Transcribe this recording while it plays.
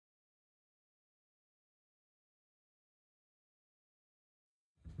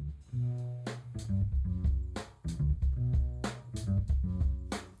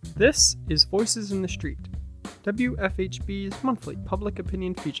This is Voices in the Street, WFHB's monthly public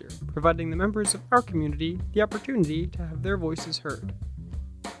opinion feature, providing the members of our community the opportunity to have their voices heard.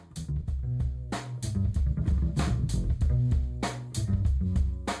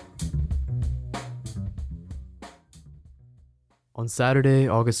 On Saturday,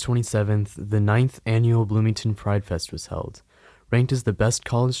 August 27th, the 9th annual Bloomington Pridefest was held. Ranked as the best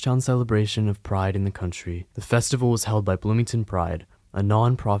college town celebration of pride in the country, the festival was held by Bloomington PRIDE, a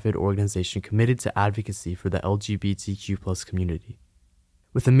non-profit organization committed to advocacy for the LGBTQ+ community.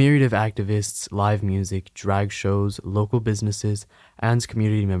 With a myriad of activists, live music, drag shows, local businesses, and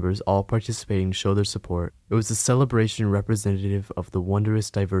community members all participating to show their support, it was a celebration representative of the wondrous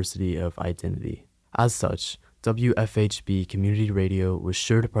diversity of identity. As such, WFHB Community Radio was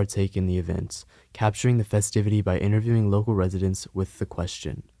sure to partake in the event, capturing the festivity by interviewing local residents with the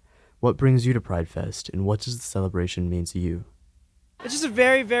question, what brings you to Pride Fest, and what does the celebration mean to you? It's just a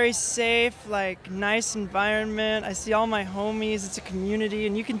very, very safe, nice environment. I see all my homies. It's a community,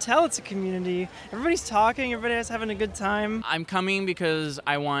 and you can tell it's a community. Everybody's talking. Everybody's having a good time. I'm coming because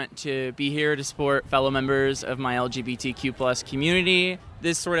I want to be here to support fellow members of my LGBTQ+ community.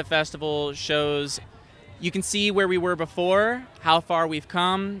 This sort of festival shows you can see where we were before, how far we've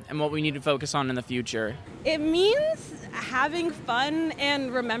come, and what we need to focus on in the future. It means having fun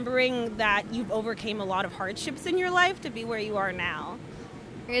and remembering that you've overcame a lot of hardships in your life to be where you are now.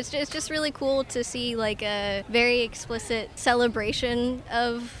 It's just really cool to see a very explicit celebration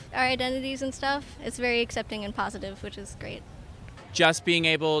of our identities and stuff. It's very accepting and positive, which is great. Just being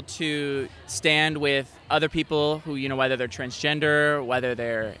able to stand with other people who, whether they're transgender, whether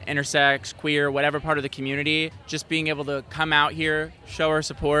they're intersex, queer, whatever part of the community, just being able to come out here, show our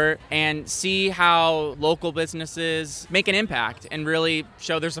support, and see how local businesses make an impact and really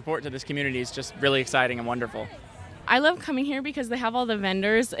show their support to this community is just really exciting and wonderful. I love coming here because they have all the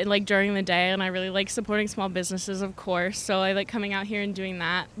vendors during the day, and I really like supporting small businesses, of course, so I like coming out here and doing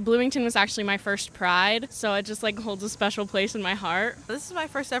that. Bloomington was actually my first Pride, so it just holds a special place in my heart. This is my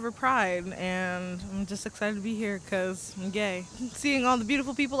first ever Pride, and I'm just excited to be here because I'm gay. Seeing all the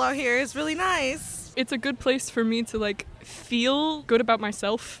beautiful people out here is really nice. It's a good place for me to feel good about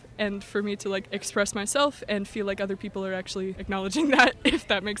myself and for me to express myself and feel like other people are actually acknowledging that, if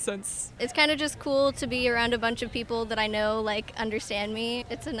that makes sense. It's kind of just cool to be around a bunch of people that I know understand me.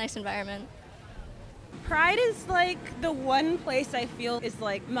 It's a nice environment. Pride is the one place I feel is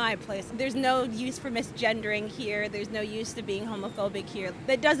my place. There's no use for misgendering here. There's no use to being homophobic here.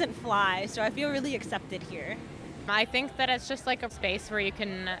 That doesn't fly, so I feel really accepted here. I think that it's just a space where you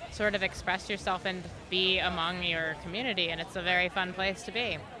can sort of express yourself and be among your community, and it's a very fun place to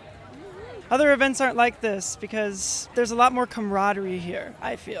be. Other events aren't like this because there's a lot more camaraderie here,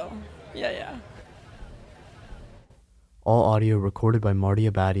 I feel. Yeah. All audio recorded by Marty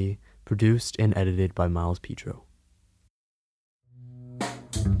Abaddi, produced and edited by Miles Petro.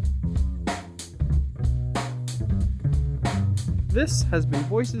 This has been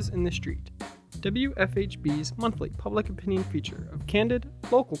Voices in the Street, WFHB's monthly public opinion feature of candid,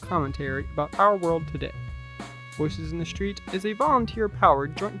 local commentary about our world today. Voices in the Street is a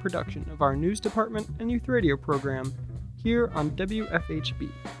volunteer-powered joint production of our news department and youth radio program here on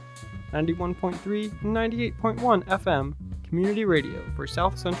WFHB, 91.3 and 98.1 FM, community radio for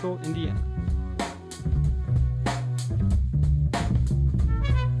South Central Indiana.